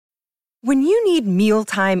When you need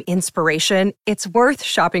mealtime inspiration, it's worth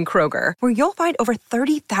shopping Kroger, where you'll find over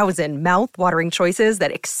 30,000 mouth-watering choices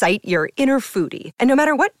that excite your inner foodie. And no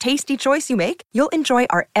matter what tasty choice you make, you'll enjoy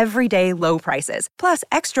our everyday low prices, plus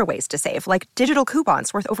extra ways to save, like digital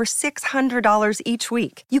coupons worth over $600 each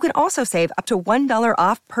week. You can also save up to $1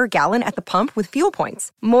 off per gallon at the pump with fuel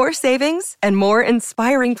points. More savings and more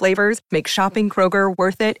inspiring flavors make shopping Kroger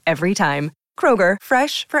worth it every time. Kroger,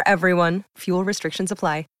 fresh for everyone. Fuel restrictions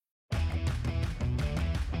apply.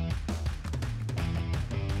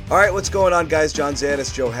 All right, what's going on, guys? John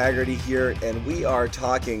Zanis, Joe Haggerty here, and we are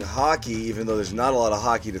talking hockey, even though there's not a lot of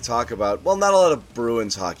hockey to talk about. Well, not a lot of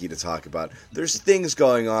Bruins hockey to talk about. There's things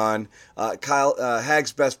going on.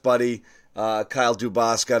 Hag's best buddy, Kyle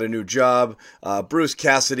Dubas, got a new job. Bruce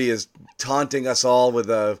Cassidy is taunting us all with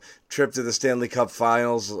a trip to the Stanley Cup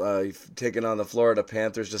Finals, taking on the Florida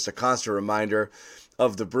Panthers. Just a constant reminder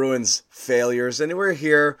of the Bruins' failures, and we're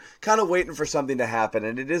here kind of waiting for something to happen,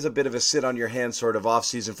 and it is a bit of a sit-on-your-hands sort of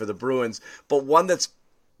offseason for the Bruins, but one that's,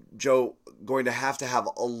 Joe, going to have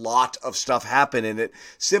a lot of stuff happen in it,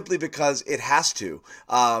 simply because it has to.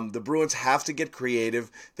 The Bruins have to get creative,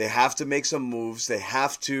 they have to make some moves, they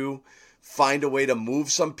have to find a way to move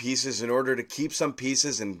some pieces in order to keep some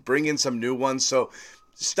pieces and bring in some new ones, so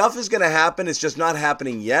stuff is going to happen, it's just not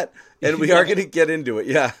happening yet, and we are going to get into it,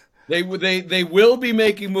 yeah. They will be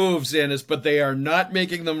making moves, Zanis, but they are not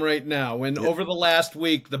making them right now. And over the last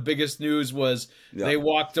week, the biggest news was they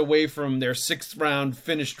walked away from their 6th-round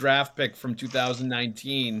Finnish draft pick from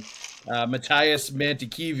 2019, Matthias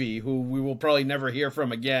Mantikivi, who we will probably never hear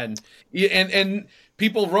from again. And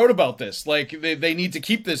people wrote about this, like they need to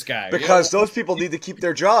keep this guy because those people need to keep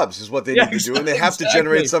their jobs, is what they need to do, and they have to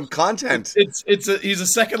generate some content. He's a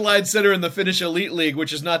second-line center in the Finnish Elite League,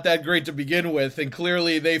 which is not that great to begin with, and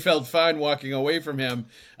clearly they felt fine walking away from him,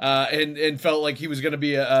 and felt like he was going to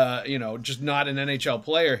be just not an NHL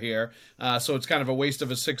player here. So it's kind of a waste of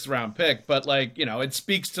a 6th-round pick, but it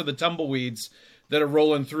speaks to the tumbleweeds that are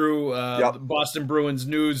rolling through the Boston Bruins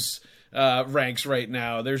news ranks right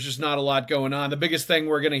now. There's just not a lot going on. The biggest thing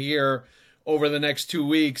we're going to hear over the next 2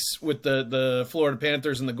 weeks with the Florida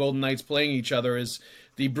Panthers and the Golden Knights playing each other is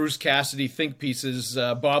the Bruce Cassidy think pieces,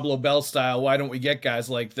 Bob Lobel style, why don't we get guys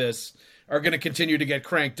like this, are going to continue to get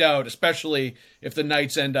cranked out, especially if the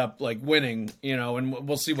Knights end up winning, and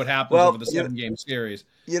we'll see what happens over the 7-game series.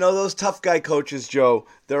 Those tough guy coaches, Joe,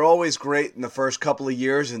 they're always great in the first couple of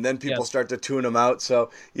years, and then people start to tune them out. So,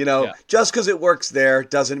 just because it works there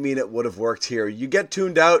doesn't mean it would have worked here. You get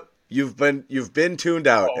tuned out, you've been tuned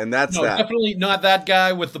out, and that's that. Definitely not that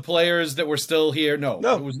guy with the players that were still here. No.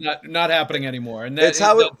 It was not happening anymore. And that's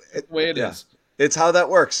the way it is. It's how that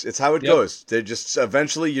works. It's how it goes. They just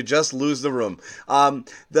eventually you just lose the room.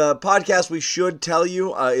 The podcast, we should tell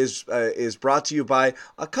you, is brought to you by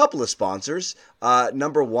a couple of sponsors.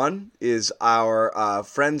 Number one is our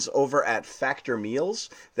friends over at Factor Meals.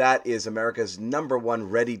 That is America's #1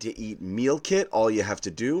 ready-to-eat meal kit. All you have to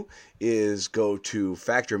do is go to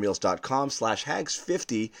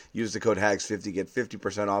factormeals.com/hags50. Use the code hags50, get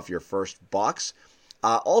 50% off your first box.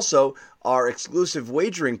 Also, our exclusive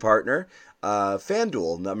wagering partner,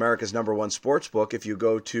 FanDuel, America's #1 sportsbook. If you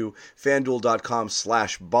go to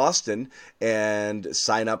fanduel.com/Boston and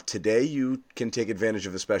sign up today, you can take advantage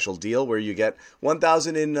of a special deal where you get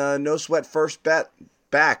 $1,000 in no sweat first bet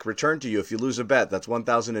back returned to you if you lose a bet. That's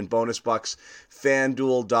 $1,000 in bonus bucks.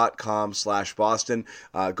 FanDuel.com/Boston.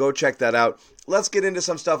 Go check that out. Let's get into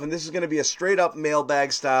some stuff, and this is going to be a straight-up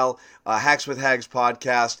mailbag style Hacks with Hags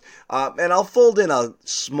podcast, and I'll fold in a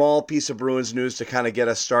small piece of Bruins news to kind of get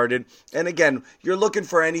us started. And again, you're looking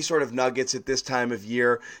for any sort of nuggets at this time of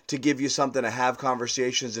year to give you something to have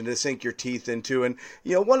conversations and to sink your teeth into. And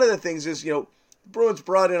one of the things is, Bruins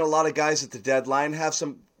brought in a lot of guys at the deadline, have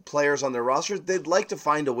some players on their roster they'd like to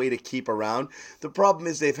find a way to keep around. The problem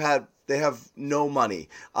is they have no money,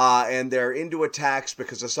 and they're into a tax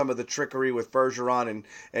because of some of the trickery with Bergeron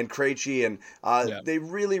and Krejci, and they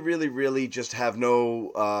really, really, really just have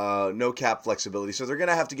no cap flexibility. So they're going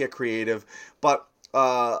to have to get creative. But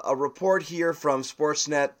a report here from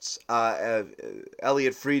Sportsnet's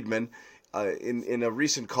Elliot Friedman, in a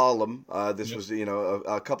recent column, this was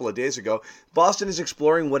a couple of days ago, Boston is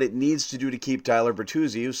exploring what it needs to do to keep Tyler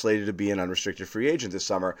Bertuzzi, who's slated to be an unrestricted free agent this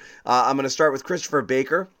summer. I'm going to start with Christopher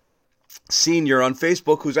Baker, Senior on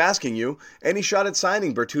Facebook, who's asking you, any shot at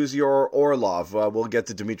signing Bertuzzi or Orlov? We'll get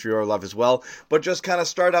to Dmitry Orlov as well, but just kind of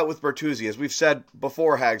start out with Bertuzzi. As we've said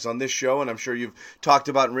before, Hags, on this show, and I'm sure you've talked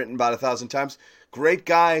about and written about 1,000 times, great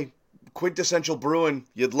guy, quintessential Bruin.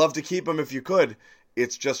 You'd love to keep him if you could.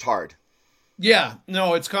 It's just hard. Yeah,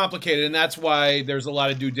 no, it's complicated, and that's why there's a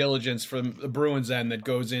lot of due diligence from the Bruins end that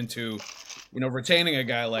goes into, retaining a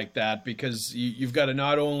guy like that, because you've got to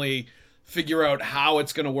not only figure out how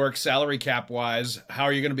it's going to work salary cap wise, how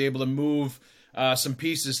are you going to be able to move some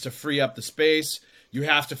pieces to free up the space. You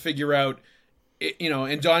have to figure out,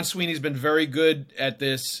 and Don Sweeney's been very good at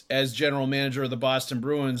this as general manager of the Boston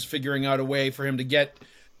Bruins, figuring out a way for him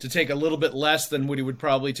to take a little bit less than what he would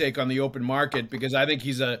probably take on the open market, because I think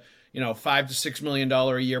he's a $5 to $6 million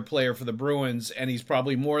a year player for the Bruins, and he's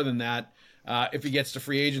probably more than that if he gets to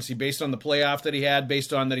free agency, based on the playoff that he had,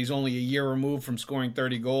 based on that he's only a year removed from scoring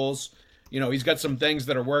 30 goals. He's got some things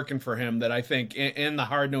that are working for him that I think, and the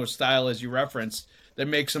hard-nosed style, as you referenced, that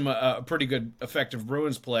makes him a pretty good, effective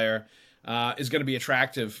Bruins player, is going to be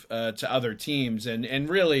attractive to other teams. And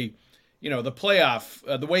really, the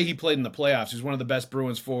playoff, the way he played in the playoffs, he's one of the best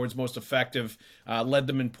Bruins forwards, most effective, led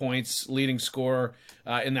them in points, leading scorer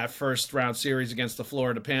in that first round series against the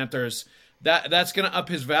Florida Panthers. That's going to up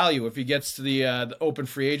his value if he gets to the open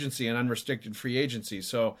free agency and unrestricted free agency.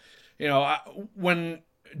 So, when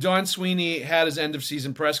Don Sweeney had his end of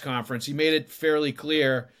season press conference, he made it fairly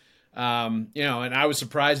clear, and I was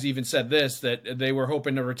surprised he even said this, that they were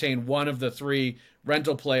hoping to retain one of the three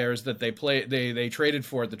rental players that they traded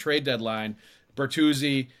for at the trade deadline: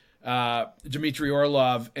 Bertuzzi, Dmitry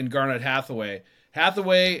Orlov, and Garnet Hathaway.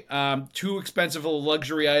 Hathaway, too expensive a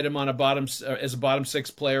luxury item on as a bottom six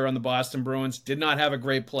player on the Boston Bruins. Did not have a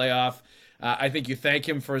great playoff. I think you thank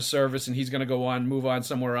him for his service, and he's going to move on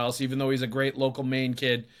somewhere else. Even though he's a great local Maine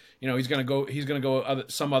kid, he's going to go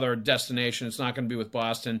some other destination. It's not going to be with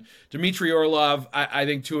Boston. Dmitry Orlov, I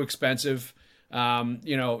think too expensive. He's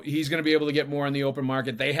going to be able to get more in the open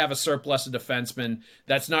market. They have a surplus of defensemen.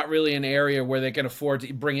 That's not really an area where they can afford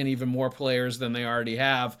to bring in even more players than they already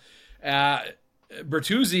have.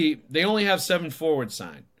 Bertuzzi, they only have 7 forwards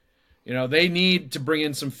signed. They need to bring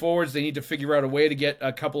in some forwards. They need to figure out a way to get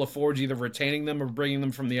a couple of forwards, either retaining them or bringing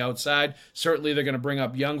them from the outside. Certainly, they're going to bring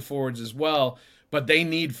up young forwards as well, but they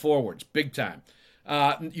need forwards, big time.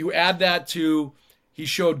 You add that to, he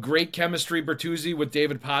showed great chemistry, Bertuzzi, with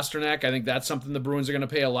David Pastrnak. I think that's something the Bruins are going to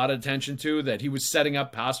pay a lot of attention to, that he was setting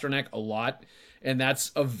up Pastrnak a lot, and that's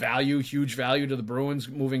of value, huge value to the Bruins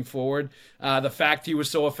moving forward. The fact he was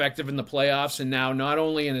so effective in the playoffs, and now not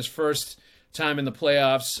only in his first time in the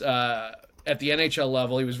playoffs at the NHL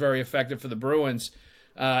level, he was very effective for the Bruins.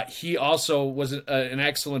 He also was an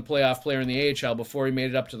excellent playoff player in the AHL before he made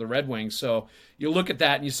it up to the Red Wings. So you look at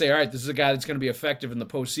that and you say, all right, this is a guy that's going to be effective in the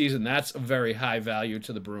postseason. That's a very high value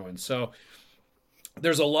to the Bruins. So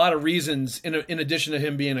there's a lot of reasons, in addition to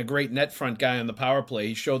him being a great net front guy on the power play.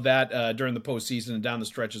 He showed that during the postseason and down the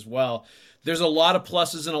stretch as well. There's a lot of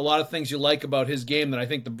pluses and a lot of things you like about his game that I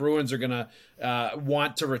think the Bruins are going to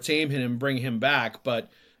want to retain him and bring him back. But,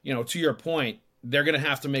 to your point, they're going to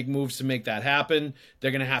have to make moves to make that happen. They're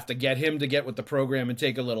going to have to get him to get with the program and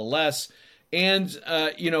take a little less. And,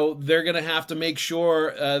 they're going to have to make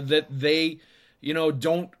sure that they,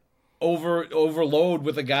 don't overload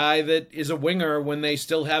with a guy that is a winger when they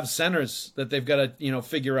still have centers that they've got to,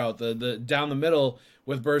 figure out. The down the middle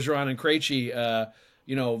with Bergeron and Krejci,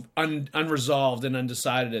 unresolved and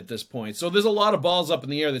undecided at this point. So there's a lot of balls up in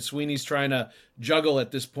the air that Sweeney's trying to juggle at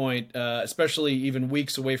this point, especially even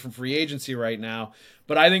weeks away from free agency right now.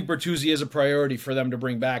 But I think Bertuzzi is a priority for them to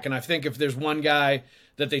bring back. And I think if there's one guy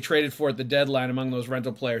that they traded for at the deadline among those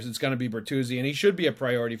rental players, it's going to be Bertuzzi. And he should be a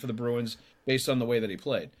priority for the Bruins based on the way that he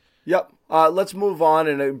played. Yep. Let's move on.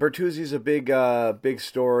 And Bertuzzi's a big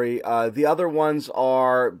story. The other ones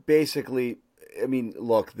are basically,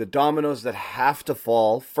 look, the dominoes that have to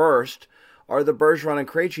fall first are the Bergeron and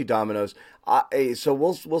Krejci dominoes. So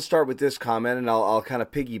we'll start with this comment, and I'll kind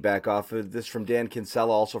of piggyback off of this from Dan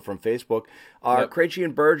Kinsella, also from Facebook. Yep. Krejci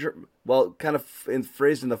and Bergeron, well, kind of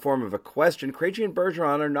phrased in the form of a question, Krejci and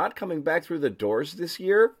Bergeron are not coming back through the doors this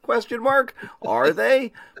year? ? Are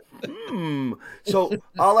they? So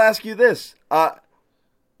I'll ask you this. I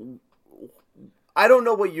don't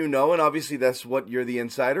know what you know, and obviously that's what you're the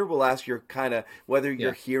insider. We'll ask your kind of whether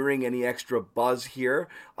you're hearing any extra buzz here.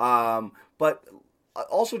 But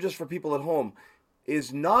also just for people at home,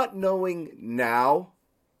 is not knowing now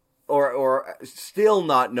or still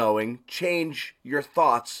not knowing change your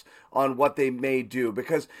thoughts on what they may do?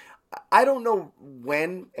 Because I don't know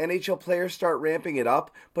when NHL players start ramping it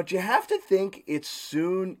up, but you have to think it's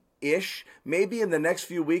soon-ish, maybe in the next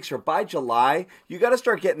few weeks or by July. You got to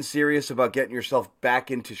start getting serious about getting yourself back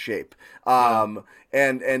into shape and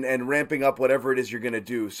ramping up whatever it is you're going to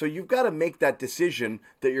do. So you've got to make that decision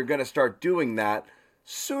that you're going to start doing that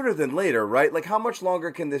sooner than later, right? Like, how much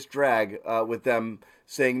longer can this drag with them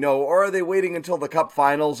saying no, or are they waiting until the Cup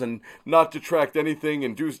Finals and not detract anything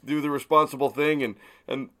and do the responsible thing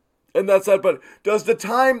and that's that? But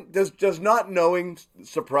does not knowing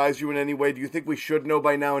surprise you in any way? Do you think we should know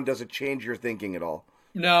by now, and does it change your thinking at all?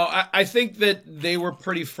 No, I think that they were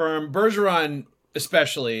pretty firm. Bergeron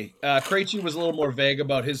especially. Krejci was a little more vague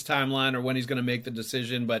about his timeline or when he's going to make the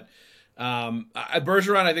decision, but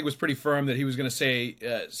Bergeron, I think, was pretty firm that he was going to say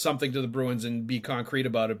something to the Bruins and be concrete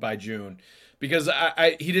about it by June, because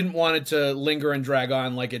he didn't want it to linger and drag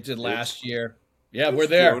on like it did last year. Yeah, we're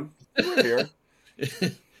there. June. We're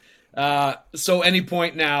here. So any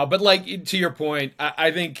point now, but like to your point,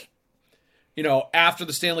 I think, after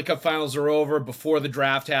the Stanley Cup Finals are over, before the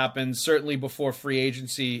draft happens, certainly before free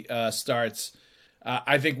agency starts,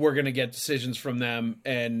 I think we're going to get decisions from them,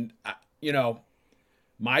 and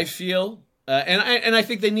my feel, and I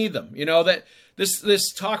think they need them. That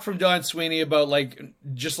this talk from Don Sweeney about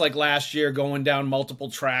just like last year, going down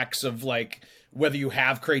multiple tracks of whether you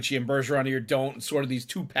have Krejci and Bergeron or you don't, and sort of these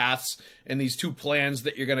two paths and these two plans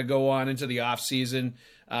that you're going to go on into the offseason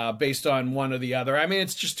based on one or the other. I mean,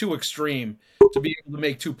 it's just too extreme to be able to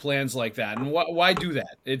make two plans like that. And why do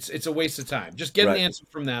that? It's a waste of time. Just get an answer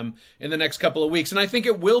from them in the next couple of weeks. And I think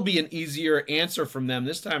it will be an easier answer from them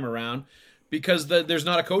this time around, because there's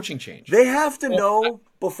not a coaching change. They have to know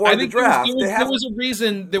before the draft. There was a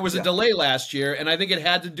reason there was a delay last year, and I think it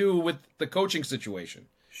had to do with the coaching situation.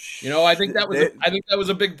 I think that was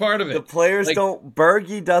a big part of it. The players don't.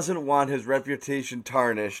 Bergie doesn't want his reputation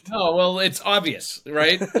tarnished. No, well, it's obvious,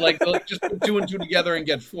 right? Just put 2 and 2 together and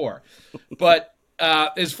get 4. But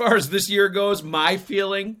as far as this year goes, my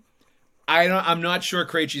feeling, I'm not sure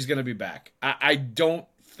Krejci's going to be back. I don't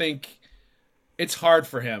think. It's hard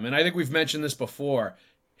for him, and I think we've mentioned this before.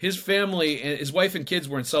 His family, and his wife and kids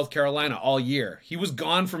were in South Carolina all year. He was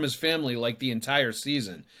gone from his family the entire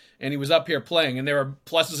season, and he was up here playing, and there were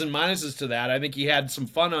pluses and minuses to that. I think he had some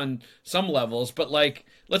fun on some levels, but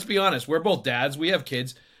let's be honest, we're both dads, we have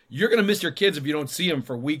kids. You're going to miss your kids if you don't see them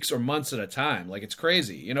for weeks or months at a time. It's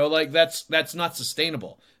crazy. That's not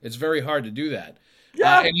sustainable. It's very hard to do that.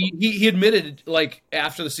 Yeah. And he admitted,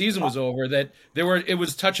 after the season was over, that it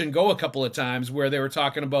was touch and go a couple of times where they were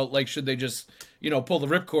talking about, should they just, pull the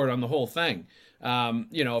ripcord on the whole thing,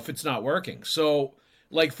 if it's not working. So,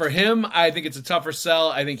 for him, I think it's a tougher sell.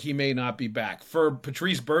 I think he may not be back. For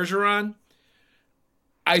Patrice Bergeron,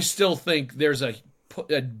 I still think there's a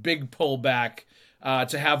big pullback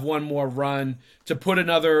to have one more run, to put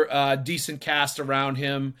another decent cast around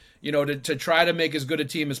him, to try to make as good a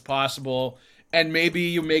team as possible. And maybe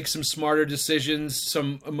you make some smarter decisions,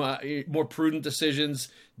 some more prudent decisions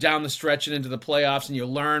down the stretch and into the playoffs, and you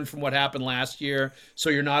learn from what happened last year, so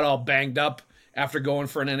you're not all banged up after going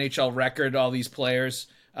for an NHL record, all these players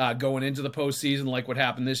going into the postseason like what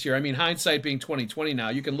happened this year. I mean, hindsight being 2020 now,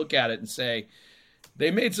 you can look at it and say they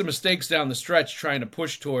made some mistakes down the stretch trying to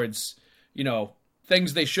push towards,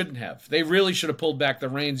 things they shouldn't have. They really should have pulled back the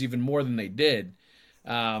reins even more than they did.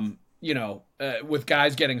 With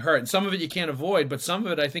guys getting hurt. And some of it you can't avoid, but some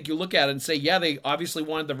of it I think you look at it and say, yeah, they obviously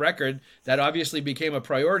wanted the record. That obviously became a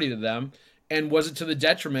priority to them. And was it to the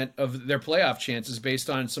detriment of their playoff chances based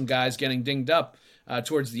on some guys getting dinged up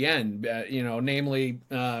towards the end? Namely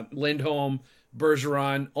Lindholm,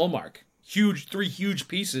 Bergeron, Ullmark. Three huge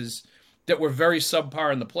pieces that were very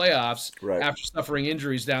subpar in the playoffs after suffering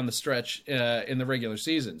injuries down the stretch in the regular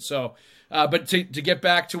season. So, but to get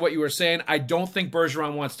back to what you were saying, I don't think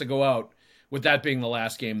Bergeron wants to go out with that being the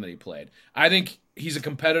last game that he played. I think he's a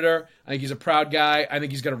competitor. I think he's a proud guy. I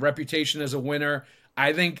think he's got a reputation as a winner.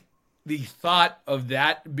 I think the thought of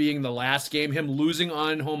that being the last game, him losing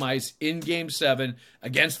on home ice in Game 7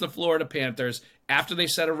 against the Florida Panthers, after they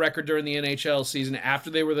set a record during the NHL season, after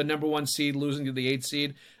they were the number 1 seed, losing to the 8th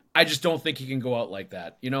seed, I just don't think he can go out like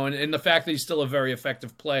that. And the fact that he's still a very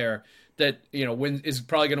effective player that, is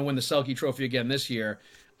probably going to win the Selke Trophy again this year,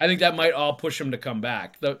 I think that might all push him to come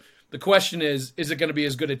back. The question is it going to be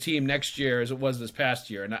as good a team next year as it was this past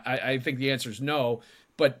year? And I think the answer is no,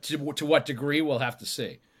 but to what degree, we'll have to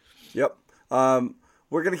see. Yep.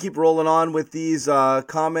 We're going to keep rolling on with these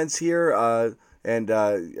comments here. And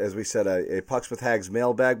as we said, a Pucks with Hags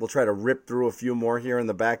mailbag. We'll try to rip through a few more here in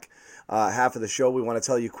the back half of the show. We want to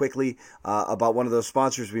tell you quickly about one of those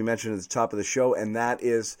sponsors we mentioned at the top of the show, and that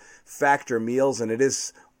is Factor Meals. And it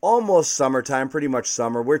is almost summertime, pretty much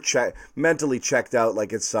summer. We're mentally checked out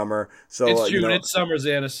like it's summer. So it's June. It's summer,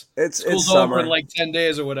 Xanis. It's School's summer. over in 10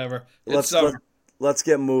 days or whatever. It's summer. Let's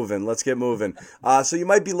get moving. So you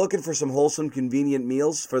might be looking for some wholesome, convenient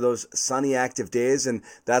meals for those sunny, active days, and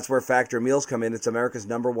that's where Factor Meals come in. It's America's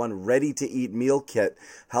 #1 ready-to-eat meal kit.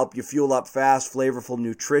 Help you fuel up fast, flavorful,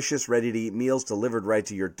 nutritious, ready-to-eat meals delivered right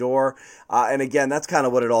to your door. And again, that's kind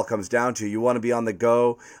of what it all comes down to. You want to be on the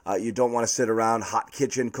go. You don't want to sit around hot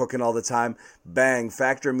kitchen cooking all the time. Bang,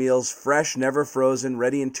 Factor Meals, fresh, never frozen,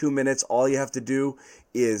 ready in 2 minutes. All you have to do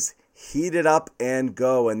is heat it up and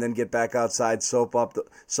go, and then get back outside, soak up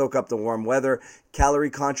the warm weather. Calorie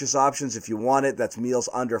conscious options if you want it. That's meals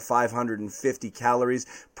under 550 calories.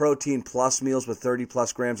 Protein plus meals with 30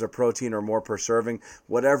 plus grams of protein or more per serving.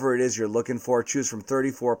 Whatever it is you're looking for, choose from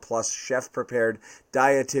 34 plus chef prepared,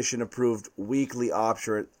 dietitian approved weekly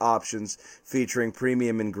options featuring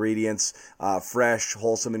premium ingredients, fresh,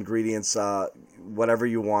 wholesome ingredients, whatever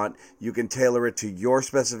you want. You can tailor it to your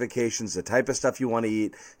specifications, the type of stuff you want to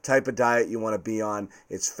eat, type of diet you want to be on.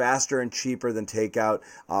 It's faster and cheaper than takeout,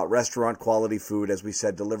 restaurant quality food, as we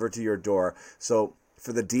said, delivered to your door. So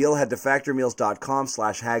for the deal, head to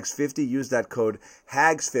factormeals.com/hags50. Use that code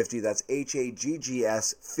HAGS50, that's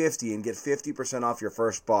HAGGS 50, and get 50% off your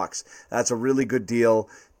first box. That's a really good deal.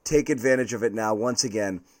 Take advantage of it now. Once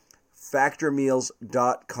again,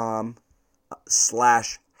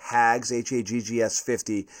 factormeals.com/hags, HAGGS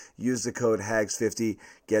 50. Use the code HAGS50.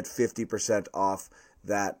 Get 50% off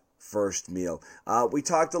that first meal. We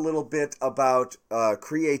talked a little bit about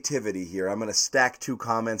creativity here. I'm going to stack two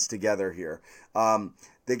comments together here.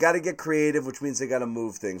 They got to get creative, which means they got to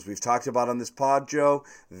move things. We've talked about on this pod, Joe,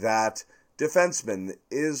 that defensemen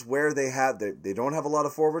is where they don't have a lot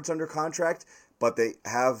of forwards under contract, but they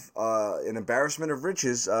have an embarrassment of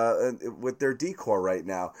riches with their decor right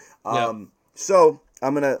now. So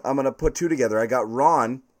I'm gonna put two together. I got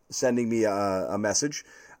Ron sending me a message.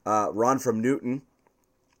 Ron from Newton.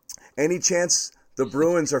 Any chance the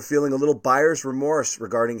Bruins are feeling a little buyer's remorse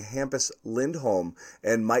regarding Hampus Lindholm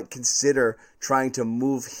and might consider trying to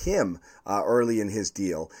move him early in his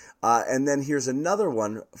deal? And then here's another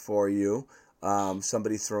one for you.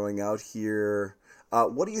 Somebody throwing out here.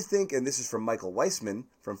 What do you think? And this is from Michael Weissman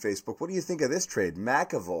from Facebook. What do you think of this trade?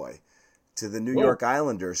 McAvoy to the New York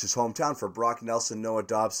Islanders, his hometown, for Brock Nelson, Noah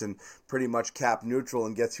Dobson, pretty much cap neutral,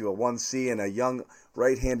 and gets you a 1C and a young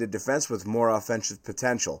right-handed defense with more offensive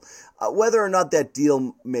potential. Whether or not that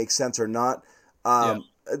deal makes sense or not,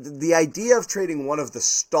 the idea of trading one of the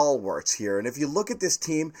stalwarts here, and if you look at this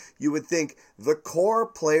team, you would think the core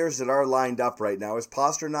players that are lined up right now is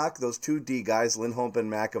Pasternak, those two D guys, Lindholm and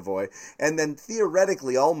McAvoy, and then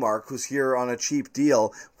theoretically Ullmark, who's here on a cheap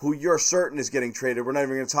deal, who you're certain is getting traded. We're not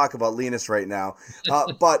even going to talk about Linus right now.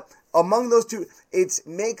 But among those two, it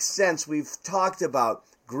makes sense. We've talked about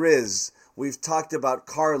Grizz. We've talked about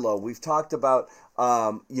Carlo. We've talked about,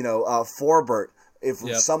 Forbert. If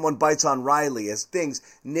someone bites on Riley as things,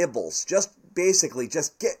 nibbles, just basically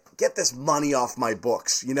just get this money off my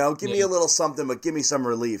books, give me a little something, but give me some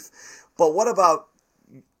relief. But what about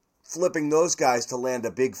flipping those guys to land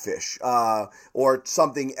a big fish or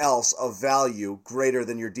something else of value greater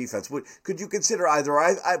than your defense? Could you consider either?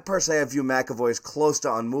 I personally, I view McAvoy as close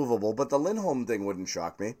to unmovable, but the Lindholm thing wouldn't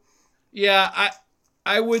shock me. Yeah,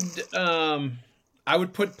 I would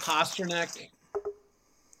put Pasternak,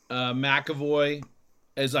 McAvoy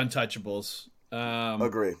as untouchables.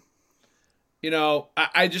 Agree.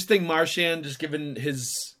 I just think Marchand, just given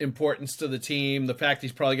his importance to the team, the fact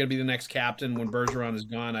he's probably going to be the next captain when Bergeron is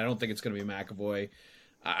gone, I don't think it's going to be McAvoy.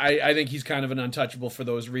 I think he's kind of an untouchable for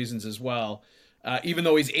those reasons as well. Even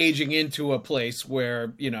though he's aging into a place where,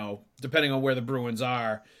 depending on where the Bruins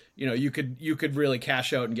are, you could really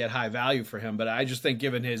cash out and get high value for him. But I just think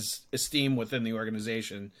given his esteem within the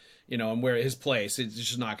organization, and where his place, it's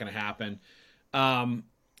just not going to happen.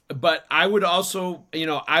 But I would also,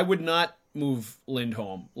 I would not move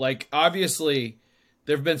Lindholm. Like, obviously,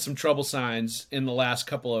 there have been some trouble signs in the last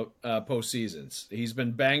couple of postseasons. He's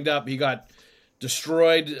been banged up. He got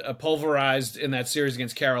destroyed, pulverized in that series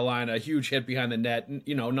against Carolina, a huge hit behind the net,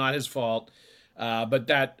 not his fault. But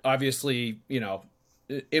that obviously,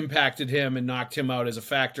 impacted him and knocked him out as a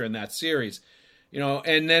factor in that series.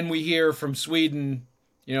 And then we hear from Sweden,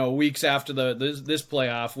 weeks after this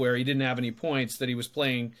playoff where he didn't have any points, that he was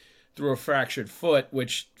playing through a fractured foot,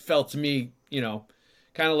 which felt to me,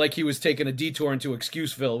 kind of like he was taking a detour into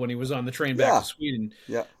Excuseville when he was on the train back to Sweden.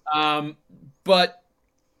 Yeah. But,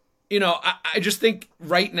 I just think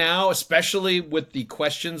right now, especially with the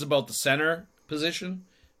questions about the center position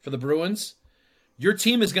for the Bruins, your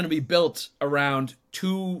team is going to be built around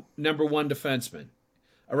two number one defensemen,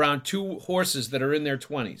 around two horses that are in their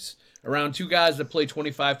 20s, around two guys that play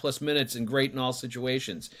 25-plus minutes and great in all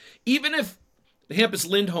situations. Even if Hampus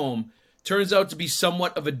Lindholm turns out to be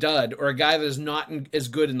somewhat of a dud or a guy that is not as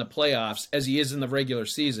good in the playoffs as he is in the regular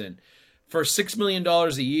season, for $6 million a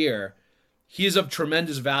year, he is of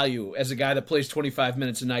tremendous value as a guy that plays 25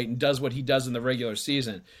 minutes a night and does what he does in the regular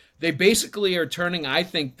season. They basically are turning, I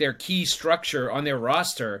think, their key structure on their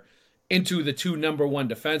roster into the two number one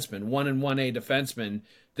defensemen, 1 and 1A defensemen,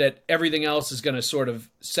 that everything else is going to sort of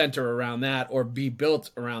center around that or be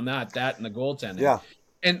built around that and the goaltending. Yeah.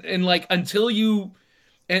 And like, until you,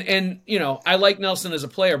 and you know, I like Nelson as a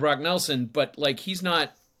player, Brock Nelson, but like, he's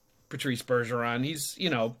not Patrice Bergeron. He's, you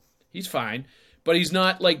know, he's fine. But he's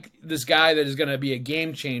not like this guy that is going to be a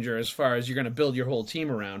game changer as far as you're going to build your whole team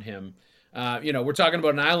around him. You know, we're talking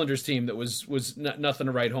about an Islanders team that was nothing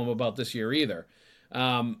to write home about this year either.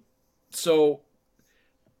 So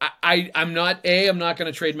I'm not going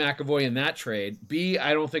to trade McAvoy in that trade. B,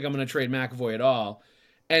 I don't think I'm going to trade McAvoy at all.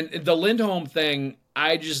 And the Lindholm thing,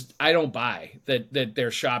 I don't buy that they're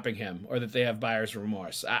shopping him or that they have buyer's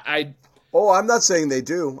remorse. Oh, I'm not saying they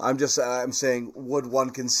do. I'm saying, would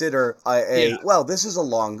one consider well, this is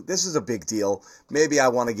a big deal. Maybe I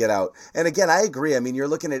want to get out. And again, I agree. I mean, you're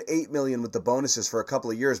looking at $8 million with the bonuses for a couple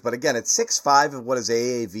of years, but again, it's 6.5 of what his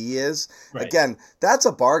AAV is. Right. Again, that's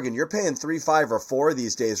a bargain. You're paying 3.5 or 4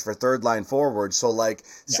 these days for third line forward. So like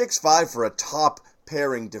 6.5 for a top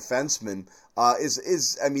pairing defenseman.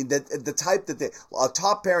 Is I mean the type that a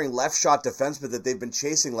top pairing left shot defenseman that they've been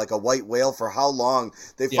chasing like a white whale for how long?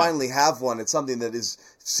 They finally have one. It's something that is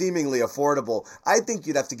seemingly affordable. I think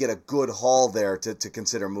you'd have to get a good haul there to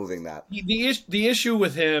consider moving that. The issue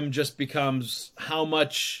with him just becomes how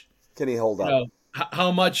much can he hold up?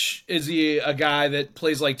 How much is he a guy that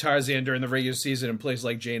plays like Tarzan during the regular season and plays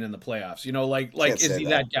like Jane in the playoffs? You know, like is he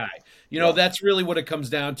that guy? You know, that's really what it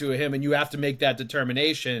comes down to him, and you have to make that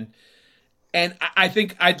determination. And I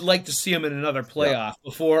think I'd like to see him in another playoff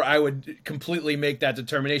before I would completely make that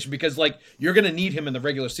determination, because like you're going to need him in the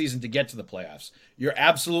regular season to get to the playoffs. You're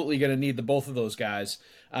absolutely going to need both of those guys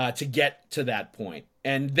to get to that point.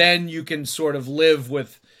 And then you can sort of live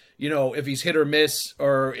with, you know, if he's hit or miss,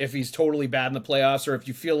 or if he's totally bad in the playoffs, or if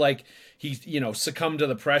you feel like he, you know, succumbed to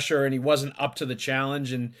the pressure and he wasn't up to the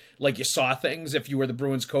challenge, and like you saw things, if you were the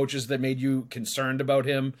Bruins coaches, that made you concerned about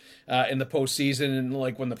him in the postseason, and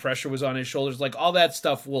like when the pressure was on his shoulders, like all that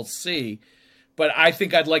stuff we'll see. But I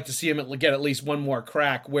think I'd like to see him get at least one more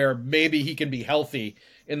crack where maybe he can be healthy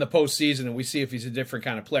in the postseason and we see if he's a different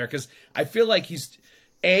kind of player. Because I feel like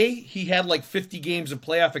he had like 50 games of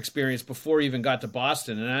playoff experience before he even got to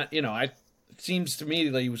Boston. And, it seems to me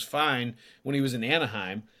that he was fine when he was in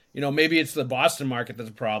Anaheim. You know, maybe it's the Boston market that's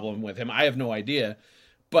a problem with him. I have no idea.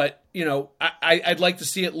 But, you know, I'd like to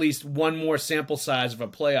see at least one more sample size of a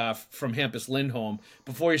playoff from Hampus Lindholm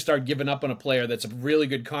before you start giving up on a player that's a really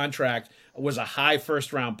good contract, was a high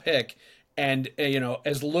first-round pick, and, you know,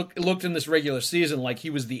 as looked in this regular season like he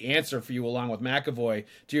was the answer for you along with McAvoy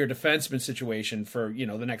to your defenseman situation for, you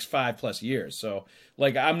know, the next 5+ years. So,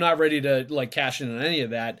 like, I'm not ready to, like, cash in on any of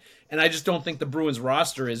that. And I just don't think the Bruins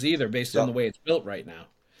roster is either, based on the way it's built right now.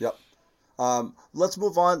 Yep. Let's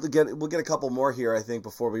move on. We'll get a couple more here, I think,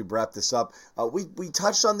 before we wrap this up. We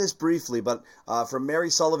touched on this briefly, but from Mary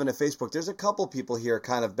Sullivan at Facebook, there's a couple people here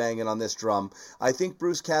kind of banging on this drum. I think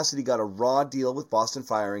Bruce Cassidy got a raw deal with Boston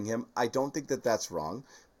firing him. I don't think that that's wrong,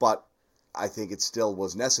 but I think it still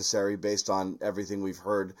was necessary based on everything we've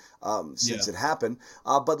heard since it happened.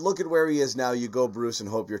 But look at where he is now. You go, Bruce, and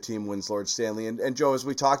hope your team wins Lord Stanley. And Joe, as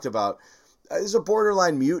we talked about, there's a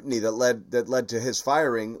borderline mutiny that led to his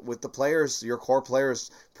firing, with the players, your core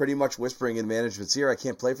players, pretty much whispering in management's ear, I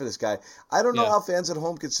can't play for this guy. I don't know how fans at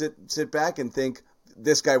home could sit back and think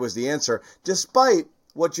this guy was the answer, despite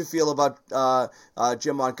what you feel about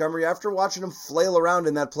Jim Montgomery after watching him flail around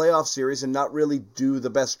in that playoff series and not really do the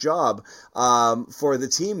best job for the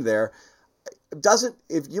team there.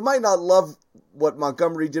 If you might not love what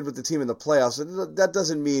Montgomery did with the team in the playoffs, that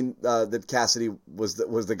doesn't mean that Cassidy was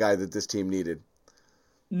the guy that this team needed.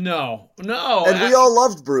 No. And we all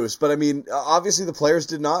loved Bruce, but I mean, obviously the players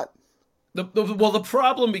did not. The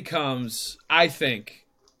problem becomes, I think,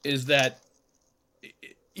 is that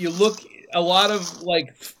you look, a lot of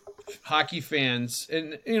like hockey fans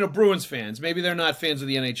and, you know, Bruins fans, maybe they're not fans of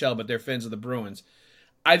the NHL, but they're fans of the Bruins.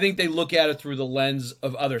 I think they look at it through the lens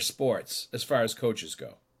of other sports as far as coaches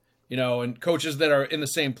go. You know, and coaches that are in the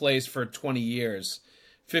same place for 20 years,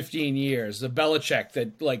 15 years, the Belichick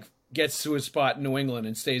that like gets to his spot in New England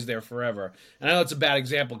and stays there forever. And I know it's a bad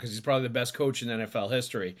example because he's probably the best coach in NFL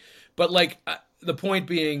history. But like the point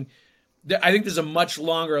being, I think there's a much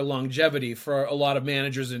longer longevity for a lot of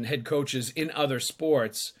managers and head coaches in other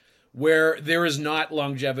sports where there is not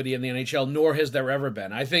longevity in the NHL, nor has there ever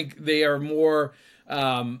been. I think they are more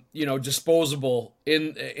disposable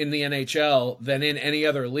in the NHL than in any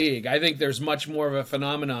other league. I think there's much more of a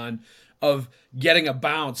phenomenon of getting a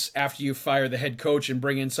bounce after you fire the head coach and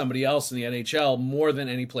bring in somebody else in the NHL more than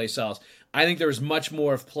any place else. I think there's much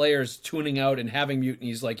more of players tuning out and having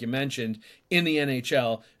mutinies, like you mentioned, in the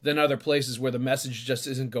NHL than other places where the message just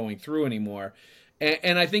isn't going through anymore.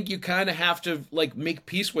 And I think you kind of have to make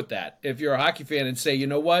peace with that if you're a hockey fan and say, you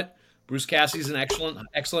know what, Bruce Cassidy's an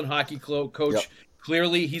excellent hockey coach. Yep.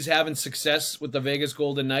 Clearly, he's having success with the Vegas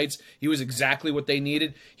Golden Knights. He was exactly what they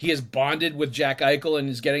needed. He has bonded with Jack Eichel and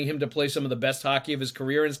is getting him to play some of the best hockey of his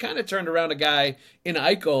career. And it's kind of turned around a guy in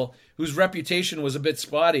Eichel whose reputation was a bit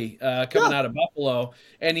spotty coming out of Buffalo.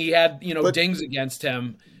 And he had, dings against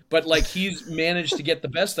him. But he's managed to get the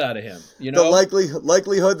best out of him, The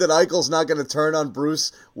likelihood that Eichel's not going to turn on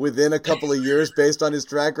Bruce within a couple of years based on his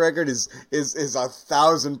track record is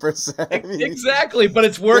 1,000%. Exactly, but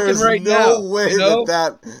it's working right now.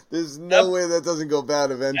 There's no way that doesn't go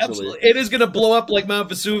bad eventually. Absolutely. It is going to blow up like Mount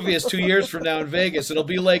Vesuvius 2 years from now in Vegas. It'll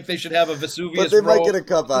be like they should have a Vesuvius. But they might get a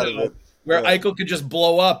cup out of it. Where Eichel could just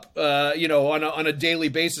blow up, on a daily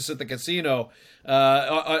basis at the casino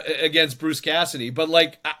against Bruce Cassidy. But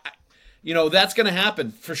that's going to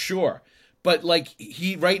happen for sure. But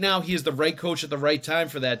right now he is the right coach at the right time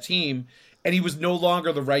for that team, and he was no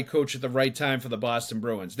longer the right coach at the right time for the Boston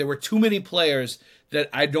Bruins. There were too many players that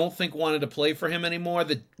I don't think wanted to play for him anymore,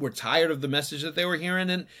 that were tired of the message that they were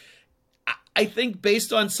hearing. And I think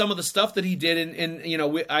based on some of the stuff that he did, and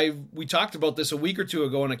we talked about this a week or two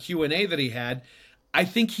ago in a Q&A that he had, I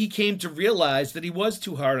think he came to realize that he was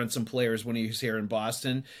too hard on some players when he was here in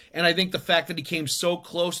Boston. And I think the fact that he came so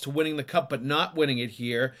close to winning the cup but not winning it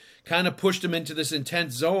here kind of pushed him into this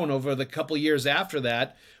intense zone over the couple of years after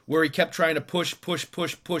that, where he kept trying to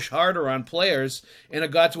push harder on players, and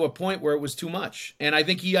it got to a point where it was too much. And I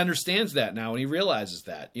think he understands that now, and he realizes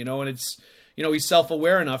that, and it's, he's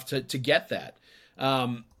self-aware enough to get that.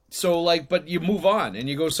 But you move on and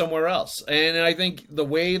you go somewhere else. And I think the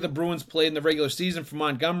way the Bruins played in the regular season for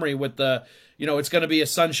Montgomery with the, it's going to be a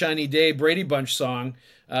sunshiny day Brady Bunch song.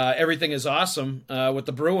 Everything is awesome with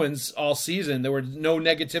the Bruins all season. There were no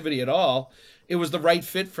negativity at all. It was the right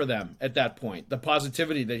fit for them at that point. The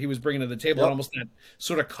positivity that he was bringing to the table, almost that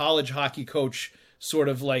sort of college hockey coach sort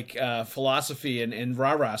of philosophy and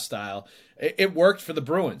rah-rah style. It worked for the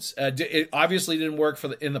Bruins. It obviously didn't work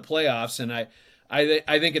in the playoffs, and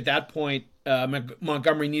I think at that point,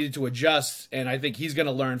 Montgomery needed to adjust, and I think he's going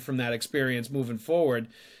to learn from that experience moving forward.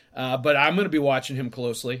 But I'm going to be watching him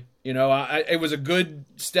closely. It was a good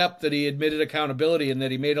step that he admitted accountability and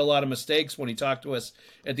that he made a lot of mistakes when he talked to us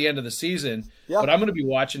at the end of the season. Yeah. But I'm going to be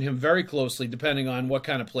watching him very closely, depending on what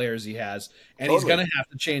kind of players he has. And He's going to have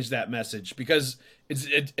to change that message, because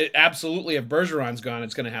it absolutely, if Bergeron's gone,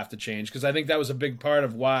 it's going to have to change, because I think that was a big part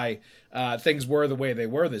of why things were the way they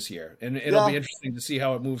were this year. And it'll be interesting to see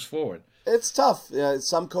how it moves forward. It's tough.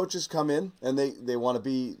 Some coaches come in and they want to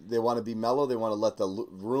be mellow. They want to let the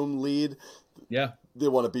room lead. Yeah. They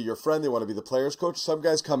want to be your friend. They want to be the player's coach. Some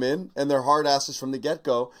guys come in and they're hard asses from the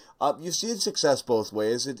get-go. You've seen success both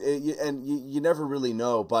ways, and you never really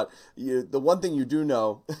know. But the one thing you do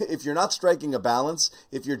know, if you're not striking a balance,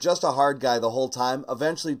 if you're just a hard guy the whole time,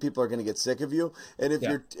 eventually people are going to get sick of you. And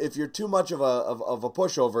if you're too much of a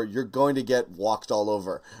pushover, you're going to get walked all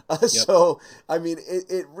over. So I mean,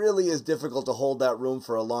 it really is difficult to hold that room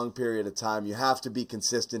for a long period of time. You have to be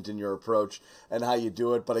consistent in your approach and how you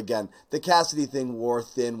do it. But again, the Cassidy thing wore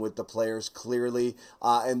thin with the players clearly,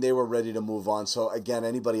 and they were ready to move on. So again,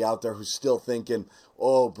 anybody out there who's still thinking,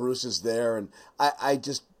 oh, Bruce is there, and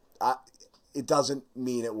it doesn't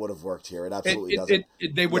mean it would have worked here. It absolutely doesn't.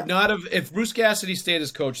 They would not have, if Bruce Cassidy stayed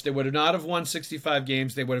as coach, they would have not have won 65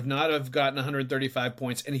 games. They would have not have gotten 135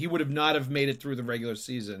 points, and he would have not have made it through the regular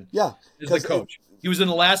season. Yeah, as the coach. He was in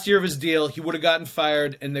the last year of his deal. He would have gotten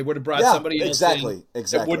fired, and they would have brought somebody else in. Exactly.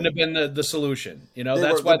 It wouldn't have been the solution.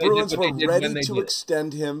 That's why the Bruins were ready to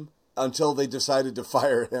extend him until they decided to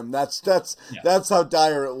fire him. That's how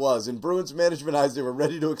dire it was. In Bruins management eyes, they were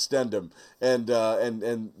ready to extend him, and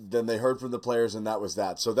then they heard from the players, and that was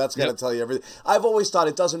that. So that's going to tell you everything. I've always thought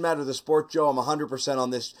it doesn't matter the sport, Joe. I'm 100%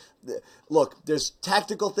 on this. Look, there's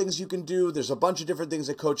tactical things you can do. There's a bunch of different things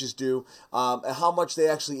that coaches do. How much they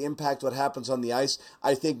actually impact what happens on the ice,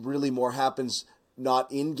 I think really more happens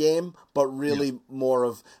not in game, but really more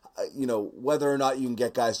of whether or not you can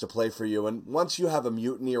get guys to play for you. And once you have a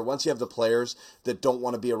mutiny, or once you have the players that don't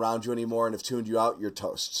want to be around you anymore and have tuned you out, you're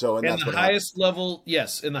toast. So, and that's the highest level,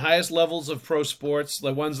 in the highest levels of pro sports,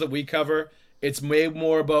 the ones that we cover, It's way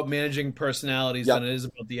more about managing personalities Yep. than it is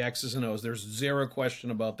about the X's and O's. There's zero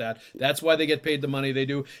question about that. That's why they get paid the money they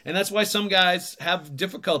do, and that's why some guys have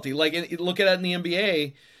difficulty. Like, look at it in the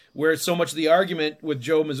NBA, where so much of the argument with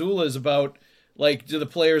Joe Mazzulla is about, like, do the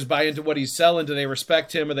players buy into what he's selling? Do they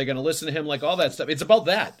respect him? Are they going to listen to him? Like, all that stuff. It's about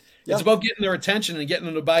that. Yeah. It's about getting their attention and getting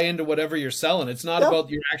them to buy into whatever you're selling. It's not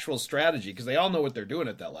about your actual strategy, because they all know what they're doing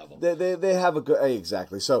at that level. They have a good,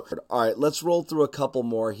 exactly. So, all right, let's roll through a couple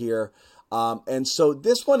more here. And so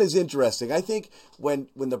this one is interesting. I think when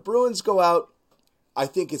the Bruins go out, I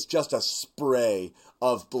think it's just a spray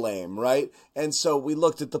of blame, right? And so we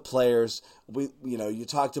looked at the players. You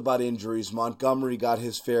talked about injuries. Montgomery got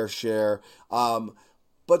his fair share.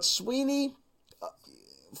 But Sweeney,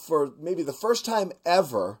 for maybe the first time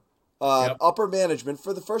ever, upper management,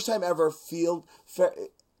 for the first time ever,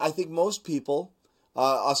 I think most people,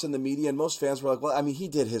 us in the media and most fans were like, well, I mean, he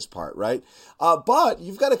did his part, right? But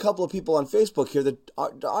you've got a couple of people on Facebook here that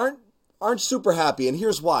aren't super happy, and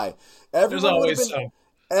here's why. There's always some.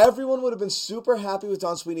 Everyone would have been super happy with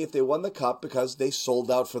Don Sweeney if they won the cup, because they sold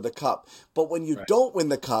out for the cup. But when you don't win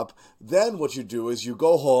the cup, then what you do is you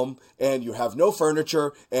go home and you have no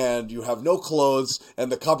furniture and you have no clothes and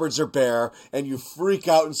the cupboards are bare, and you freak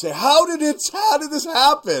out and say, how did this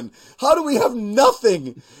happen? How do we have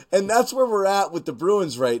nothing? And that's where we're at with the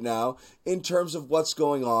Bruins right now in terms of what's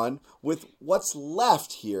going on with what's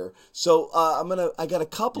left here. So I got a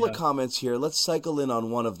couple of comments here. Let's cycle in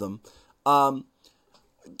on one of them.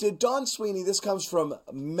 Did Don Sweeney, this comes from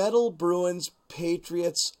Metal Bruins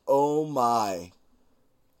Patriots, oh my.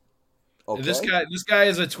 Okay. This guy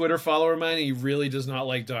is a Twitter follower of mine, and he really does not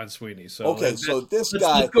like Don Sweeney. So let's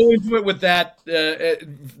go into it with that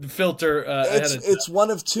filter. It's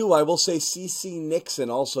one of two. I will say CC Nixon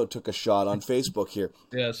also took a shot on Facebook here.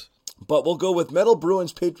 Yes. But we'll go with Metal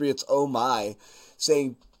Bruins Patriots, oh my,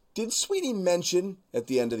 saying, did Sweeney mention at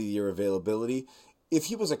the end of the year availability if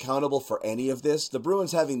he was accountable for any of this? The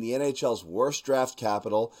Bruins having the NHL's worst draft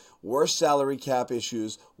capital, worst salary cap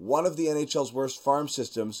issues, one of the NHL's worst farm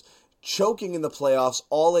systems, choking in the playoffs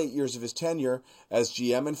all 8 years of his tenure as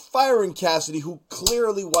GM, and firing Cassidy, who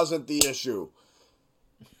clearly wasn't the issue.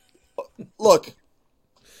 Look,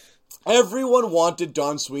 everyone wanted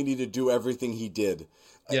Don Sweeney to do everything he did.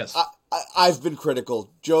 Yes. I've been critical.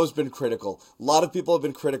 Joe's been critical. A lot of people have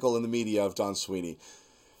been critical in the media of Don Sweeney.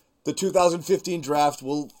 The 2015 draft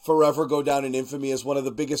will forever go down in infamy as one of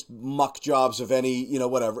the biggest muck jobs of any,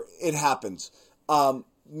 whatever. It happens.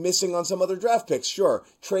 Missing on some other draft picks, sure.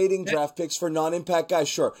 Trading draft picks for non-impact guys,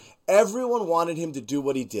 sure. Everyone wanted him to do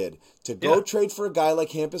what he did. To go trade for a guy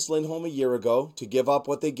like Hampus Lindholm a year ago, to give up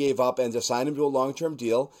what they gave up and to sign him to a long-term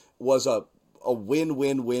deal was a win.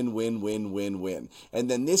 And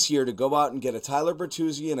then this year to go out and get a Tyler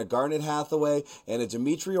Bertuzzi and a Garnet Hathaway and a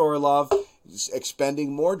Dmitry Orlov,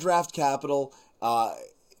 expending more draft capital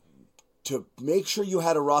to make sure you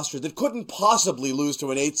had a roster that couldn't possibly lose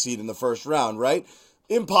to an 8 seed in the first round, right?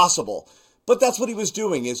 Impossible. But that's what he was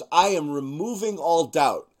doing, is I am removing all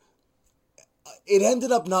doubt. It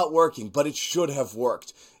ended up not working, but it should have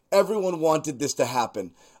worked. Everyone wanted this to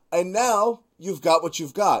happen. And now you've got what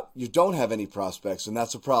you've got. You don't have any prospects, and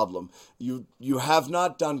that's a problem. You have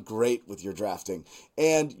not done great with your drafting,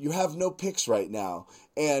 and you have no picks right now.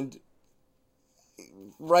 And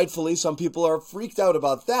rightfully, some people are freaked out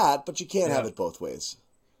about that, but you can't have it both ways.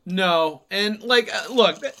 No, and look,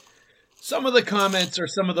 some of the comments or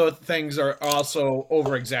some of the things are also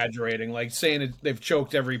over-exaggerating, like saying that they've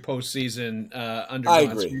choked every postseason under Don. I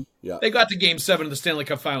agree. Yeah. They got to Game 7 of the Stanley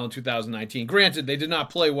Cup Final in 2019. Granted, they did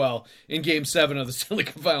not play well in Game 7 of the Stanley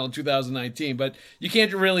Cup Final in 2019, but you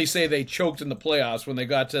can't really say they choked in the playoffs when they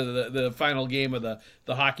got to the final game of the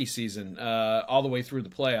hockey season, all the way through the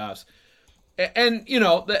playoffs. And,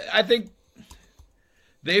 I think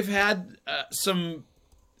they've had some...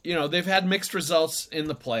 they've had mixed results in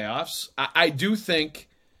the playoffs. I do think,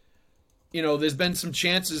 there's been some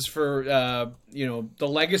chances for, the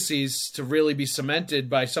legacies to really be cemented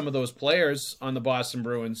by some of those players on the Boston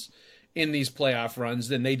Bruins in these playoff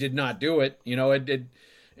runs, and they did not do it.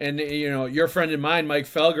 And your friend and mine, Mike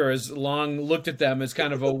Felger, has long looked at them as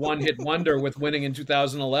kind of a one-hit wonder with winning in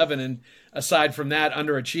 2011, and aside from that,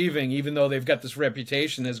 underachieving, even though they've got this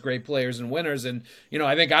reputation as great players and winners. And,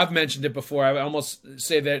 I think I've mentioned it before. I almost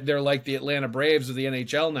say that they're like the Atlanta Braves of the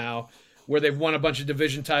NHL now, where they've won a bunch of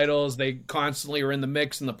division titles. They constantly are in the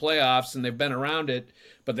mix in the playoffs, and they've been around it,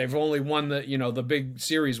 but they've only won the big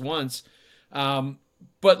series once.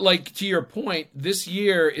 But to your point, this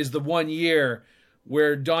year is the one year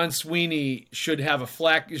where Don Sweeney should have a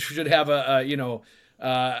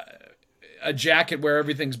a jacket where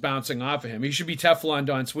everything's bouncing off of him. He should be Teflon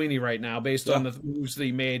Don Sweeney right now based on the moves that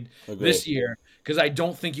he made this year, because I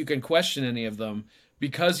don't think you can question any of them,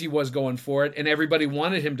 because he was going for it and everybody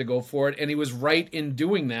wanted him to go for it, and he was right in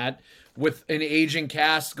doing that with an aging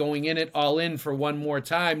cast, going in it all in for one more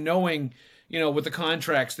time, knowing, with the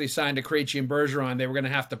contracts they signed to Krejci and Bergeron, they were going to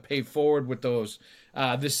have to pay forward with those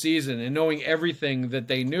this season, and knowing everything that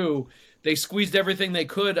they knew. They squeezed everything they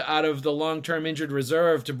could out of the long-term injured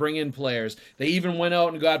reserve to bring in players. They even went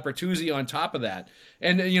out and got Bertuzzi on top of that.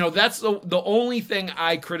 And, that's the only thing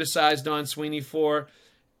I criticized Don Sweeney for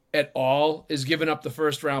at all, is giving up the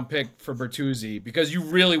first-round pick for Bertuzzi, because you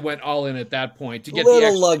really went all in at that point to get the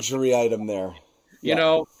extra luxury item there.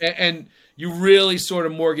 And you really sort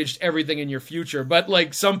of mortgaged everything in your future. But,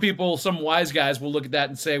 like, some people, some wise guys will look at that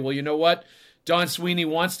and say, well, you know what? Don Sweeney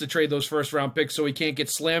wants to trade those first-round picks so he can't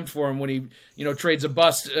get slammed for him when he, trades a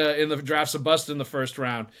bust drafts a bust in the first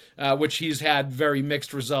round, which he's had very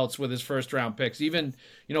mixed results with his first-round picks. Even,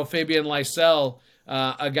 Fabian Lysell,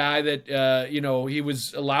 a guy that, he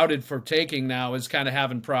was lauded for taking, now is kind of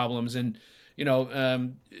having problems. And,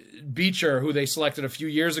 Beecher, who they selected a few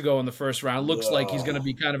years ago in the first round, looks like he's going to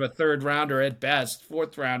be kind of a third-rounder at best,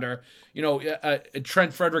 fourth-rounder,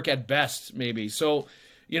 Trent Frederick at best, maybe. So,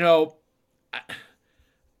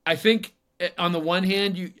 I think on the one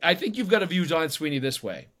hand, I think you've got to view Don Sweeney this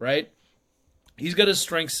way, right? He's got his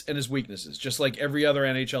strengths and his weaknesses, just like every other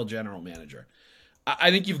NHL general manager.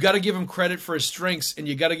 I think you've got to give him credit for his strengths, and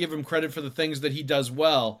you got to give him credit for the things that he does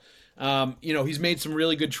well. He's made some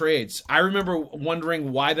really good trades. I remember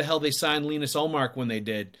wondering why the hell they signed Linus Ullmark when they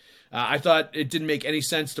did. I thought it didn't make any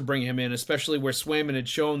sense to bring him in, especially where Swayman had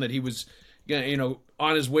shown that he was,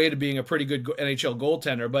 on his way to being a pretty good NHL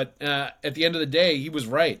goaltender. But at the end of the day, he was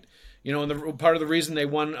right. And part of the reason they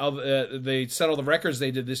won, they set all the records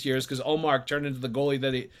they did this year is because Ullmark turned into the goalie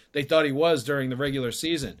that they thought he was during the regular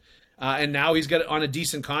season. And now he's got on a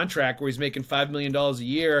decent contract where he's making $5 million a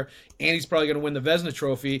year, and he's probably going to win the Vezina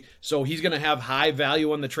Trophy. So he's going to have high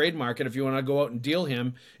value on the trade market if you want to go out and deal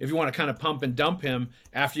him, if you want to kind of pump and dump him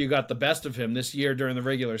after you got the best of him this year during the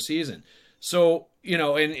regular season. So,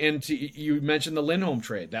 you mentioned the Lindholm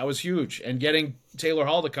trade. That was huge. And getting Taylor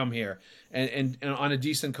Hall to come here and on a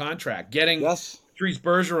decent contract. Getting Patrice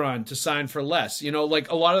Bergeron to sign for less. Like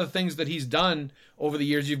a lot of the things that he's done over the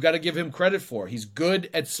years, you've got to give him credit for. He's good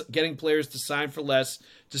at getting players to sign for less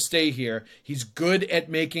to stay here. He's good at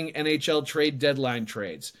making NHL trade deadline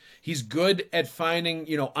trades. He's good at finding,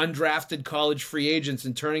 undrafted college free agents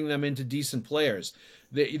and turning them into decent players.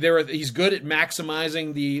 He's good at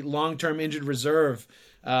maximizing the long-term injured reserve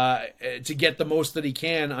to get the most that he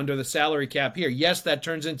can under the salary cap here. Yes, that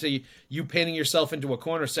turns into you painting yourself into a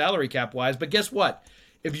corner salary cap-wise, but guess what?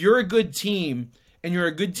 If you're a good team, and you're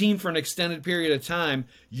a good team for an extended period of time,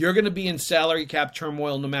 you're going to be in salary cap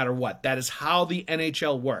turmoil no matter what. That is how the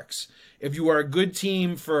NHL works. If you are a good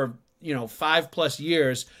team for 5+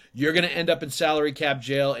 years, you're going to end up in salary cap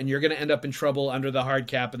jail, and you're going to end up in trouble under the hard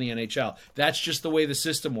cap in the NHL. That's just the way the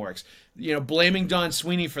system works. Blaming Don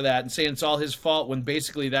Sweeney for that and saying it's all his fault when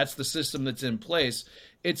basically that's the system that's in place,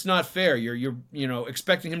 it's not fair. You're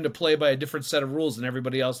expecting him to play by a different set of rules than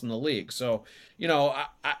everybody else in the league. So,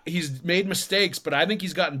 he's made mistakes, but I think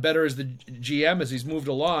he's gotten better as the GM as he's moved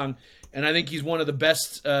along, and I think he's one of the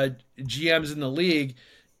best GMs in the league,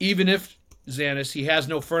 even if Zanis, he has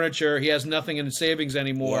no furniture, he has nothing in savings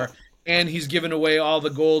anymore, and he's given away all the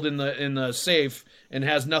gold in the safe and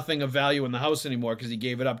has nothing of value in the house anymore because he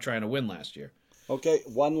gave it up trying to win last year. Okay,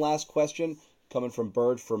 one last question coming from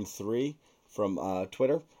Bird from 3 from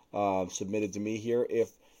Twitter, submitted to me here. If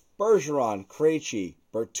Bergeron, Krejci,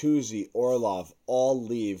 Bertuzzi, Orlov all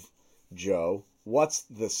leave, Joe, what's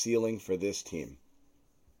the ceiling for this team?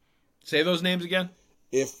 Say those names again.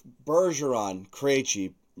 If Bergeron,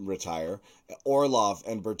 Krejci retire, Orlov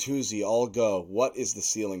and Bertuzzi all go, what is the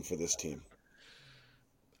ceiling for this team?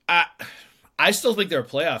 I still think they're a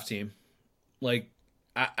playoff team. Like,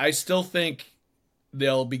 I still think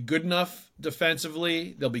they'll be good enough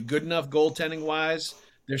defensively. They'll be good enough goaltending wise.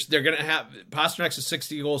 They're going to have Pasternak's a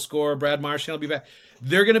 60-goal scorer. Brad Marchand will be back.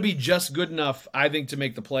 They're going to be just good enough, I think, to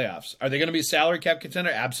make the playoffs. Are they going to be a salary cap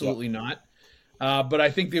contender? Absolutely not. But I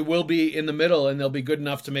think they will be in the middle, and they'll be good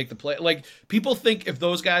enough to make the play. Like, people think if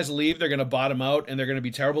those guys leave, they're going to bottom out and they're going to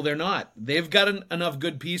be terrible. They're not. They've got enough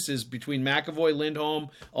good pieces between McAvoy, Lindholm,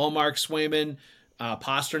 Ullmark, Swayman,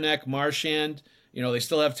 Pasternak, Marchand. They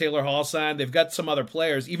still have Taylor Hall signed. They've got some other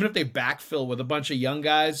players. Even if they backfill with a bunch of young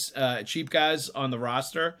guys, cheap guys on the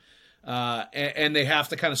roster, and they have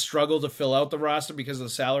to kind of struggle to fill out the roster because of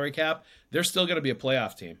the salary cap, they're still going to be a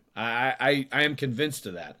playoff team. I am convinced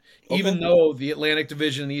of that. Okay. Even though the Atlantic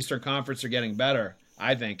Division and the Eastern Conference are getting better,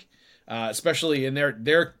 I think, especially in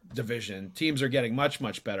their division, teams are getting much,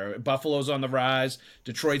 much better. Buffalo's on the rise.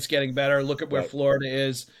 Detroit's getting better. Look at where Florida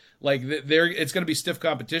is. Like, it's going to be stiff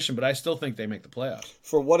competition, but I still think they make the playoffs.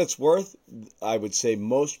 For what it's worth, I would say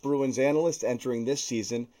most Bruins analysts entering this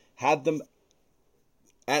season had them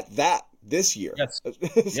at that this year. Yes.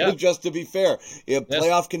 So just to be fair,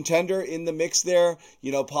 playoff contender in the mix there,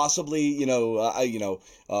 possibly,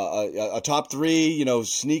 a top three,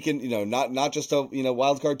 sneaking, not just a,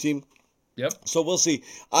 wild card team. Yep. So we'll see.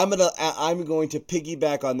 I'm going to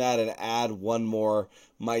piggyback on that and add one more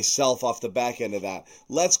myself off the back end of that.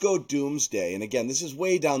 Let's go doomsday. And again, this is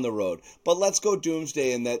way down the road, but let's go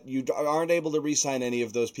doomsday in that you aren't able to re-sign any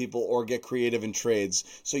of those people or get creative in trades.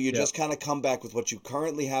 So you just kind of come back with what you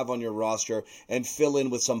currently have on your roster and fill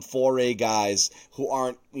in with some 4A guys who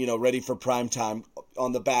aren't, ready for prime time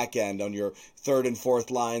on the back end on your third and fourth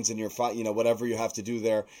lines and your, whatever you have to do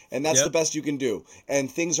there. And that's the best you can do. And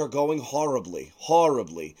things are going horribly,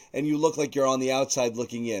 and you look like you're on the outside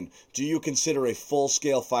looking in. Do you consider a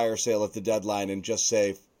full-scale fire sale at the deadline and just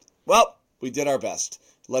say, well, we did our best.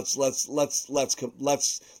 Let's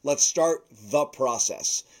start the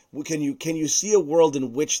process. Can you see a world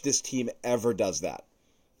in which this team ever does that?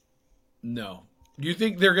 No. Do you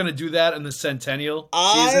think they're going to do that in the Centennial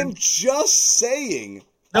season? I'm just saying.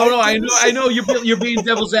 No, I know you're being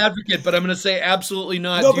devil's advocate, but I'm going to say absolutely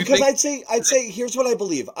not. No, because I'd say here's what I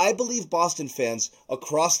believe. I believe Boston fans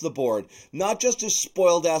across the board, not just as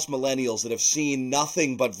spoiled ass millennials that have seen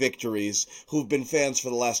nothing but victories, who've been fans for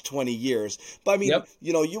the last 20 years. But I mean,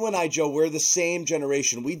 you and I, Joe, we're the same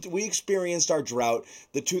generation. We experienced our drought,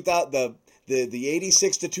 the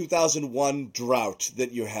 86 to 2001 drought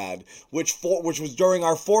that you had, which was during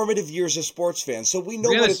our formative years as sports fans. So we know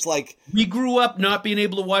what it's like. We grew up not being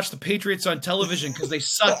able to watch the Patriots on television because they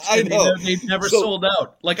sucked. I know. They never sold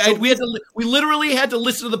out. We literally had to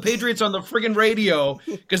listen to the Patriots on the friggin' radio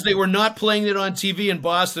because they were not playing it on TV in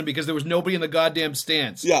Boston because there was nobody in the goddamn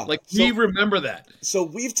stands. Yeah. We remember that. So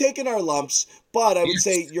we've taken our lumps, but I would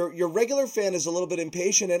say your regular fan is a little bit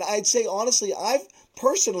impatient, and I'd say honestly, I've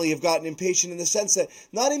personally have gotten impatient in the sense that,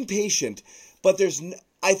 not impatient, but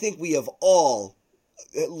I think we have all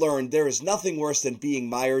learned there is nothing worse than being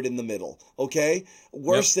mired in the middle, okay?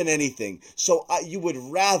 Worse than anything. So you would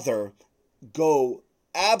rather go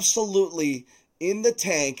absolutely in the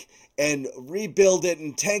tank and rebuild it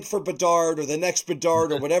and tank for Bedard or the next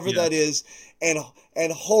Bedard or whatever that is, and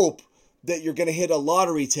hope that you're going to hit a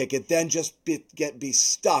lottery ticket, then just be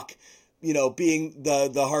stuck, being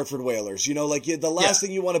the Hartford Whalers. The last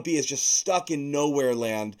thing you want to be is just stuck in nowhere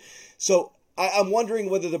land. So I'm wondering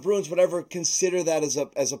whether the Bruins would ever consider that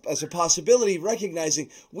as a possibility,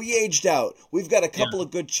 recognizing we aged out. We've got a couple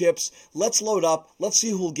of good chips. Let's load up. Let's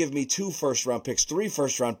see who will give me 2 first-round picks, 3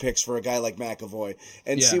 first-round picks for a guy like McAvoy,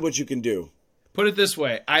 and see what you can do. Put it this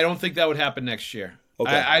way. I don't think that would happen next year.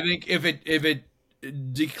 Okay. I think if it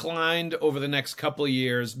declined over the next couple of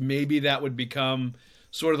years, maybe that would become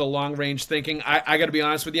sort of the long-range thinking. I got to be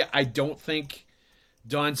honest with you. I don't think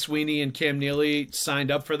Don Sweeney and Cam Neely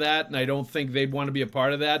signed up for that, and I don't think they'd want to be a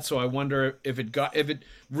part of that. So I wonder if it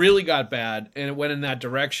really got bad and it went in that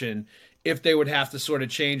direction, if they would have to sort of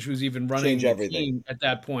change who's even running the team at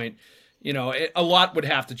that point. A lot would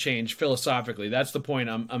have to change philosophically. That's the point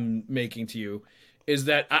I'm making to you. Is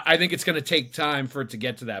that I think it's going to take time for it to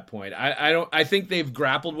get to that point. I think they've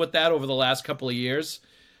grappled with that over the last couple of years.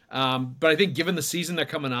 But I think given the season they're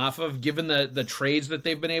coming off of, given the trades that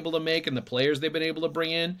they've been able to make and the players they've been able to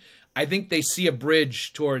bring in, I think they see a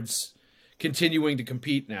bridge towards continuing to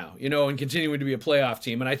compete now, and continuing to be a playoff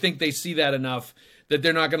team. And I think they see that enough that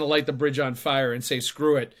they're not going to light the bridge on fire and say,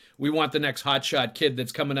 screw it. We want the next hotshot kid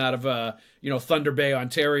that's coming out of, Thunder Bay,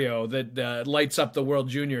 Ontario, that lights up the World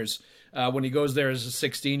Juniors when he goes there as a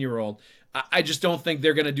 16-year-old. I just don't think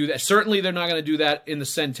they're going to do that. Certainly they're not going to do that in the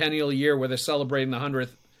centennial year where they're celebrating the 100th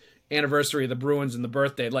anniversary of the Bruins and the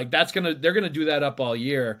birthday. They're gonna do that up all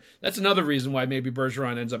year. That's another reason why maybe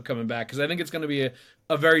Bergeron ends up coming back, because I think it's going to be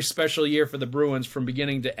a very special year for the Bruins from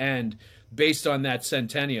beginning to end based on that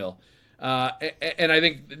centennial. And I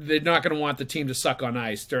think they're not going to want the team to suck on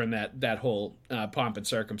ice during that whole pomp and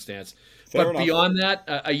circumstance. But beyond that,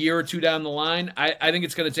 a year or two down the line, I think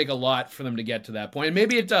it's going to take a lot for them to get to that point. And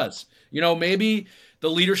maybe it does. Maybe the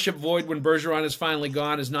leadership void when Bergeron is finally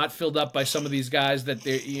gone is not filled up by some of these guys that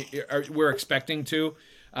we're expecting to.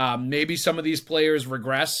 Maybe some of these players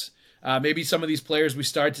regress. Maybe some of these players we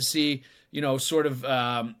start to see sort of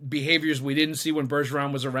behaviors we didn't see when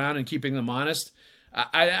Bergeron was around and keeping them honest.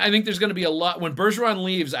 I think there's going to be a lot. When Bergeron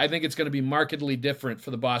leaves, I think it's going to be markedly different for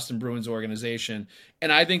the Boston Bruins organization.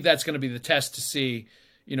 And I think that's going to be the test to see,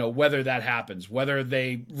 whether that happens, whether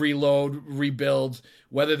they reload, rebuild,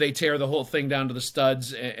 whether they tear the whole thing down to the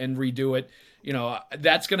studs and redo it.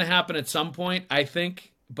 That's going to happen at some point, I think.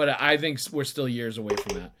 But I think we're still years away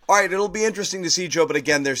from that. All right, it'll be interesting to see, Joe. But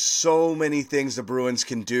again, there's so many things the Bruins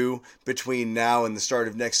can do between now and the start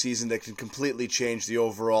of next season that can completely change the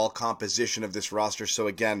overall composition of this roster. So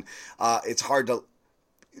again, it's hard to.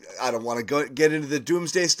 I don't want to get into the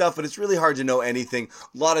doomsday stuff, but it's really hard to know anything.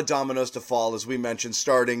 A lot of dominoes to fall, as we mentioned,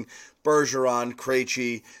 starting Bergeron,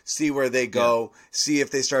 Krejci, see where they go, see if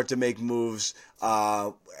they start to make moves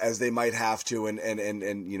as they might have to,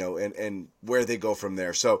 and where they go from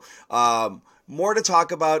there. So more to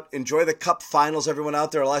talk about. Enjoy the Cup Finals, everyone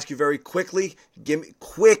out there. I'll ask you very quickly. Give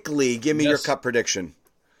me your Cup prediction.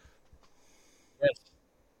 Yes.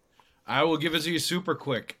 I will give it to you super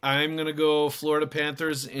quick. I'm going to go Florida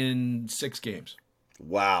Panthers in 6 games.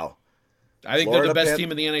 Wow. I think they're the best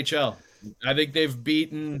team in the NHL. I think they've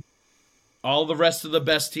beaten all the rest of the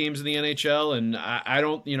best teams in the NHL, and I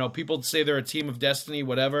don't, people say they're a team of destiny,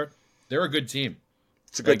 whatever. They're a good team.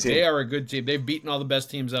 It's a good team. They are a good team. They've beaten all the best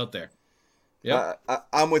teams out there. Yeah,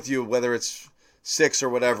 I'm with you. Whether it's 6 or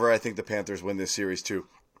whatever, I think the Panthers win this series too.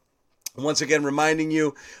 Once again, reminding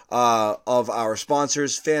you of our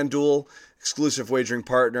sponsors, FanDuel, exclusive wagering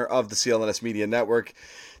partner of the CLNS Media Network.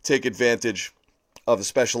 Take advantage of a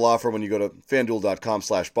special offer when you go to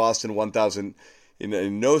FanDuel.com/Boston, 1,000 in a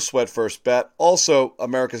no-sweat first bet. Also,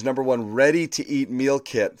 America's #1 ready-to-eat meal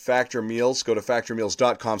kit, Factor Meals. Go to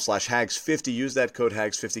factormeals.com/Hags50. Use that code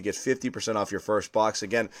Hags50. Get 50% off your first box.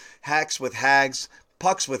 Again, Hacks with Hags.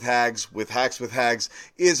 Pucks with Hags, Hacks with Hags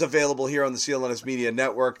is available here on the CLNS Media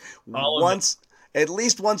Network at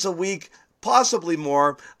least once a week, possibly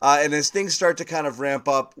more. And as things start to kind of ramp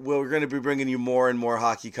up, we're going to be bringing you more and more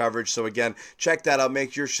hockey coverage. So again, check that out.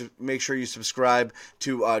 Make sure you subscribe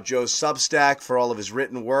to Joe's Substack for all of his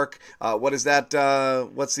written work. What is that?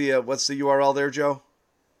 What's the URL there, Joe?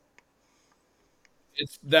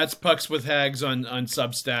 That's Pucks with Hags on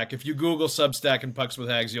Substack. If you Google Substack and Pucks with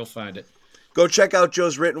Hags, you'll find it. Go check out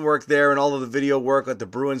Joe's written work there and all of the video work at the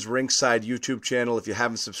Bruins Rinkside YouTube channel. If you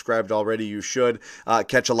haven't subscribed already, you should.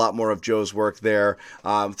 Catch a lot more of Joe's work there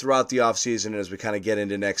throughout the offseason as we kind of get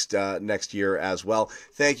into next year as well.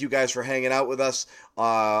 Thank you guys for hanging out with us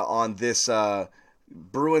on this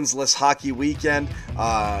Bruins-less hockey weekend.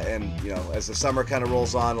 And, as the summer kind of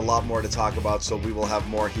rolls on, a lot more to talk about. So we will have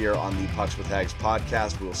more here on the Pucks with Hags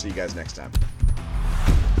podcast. We will see you guys next time.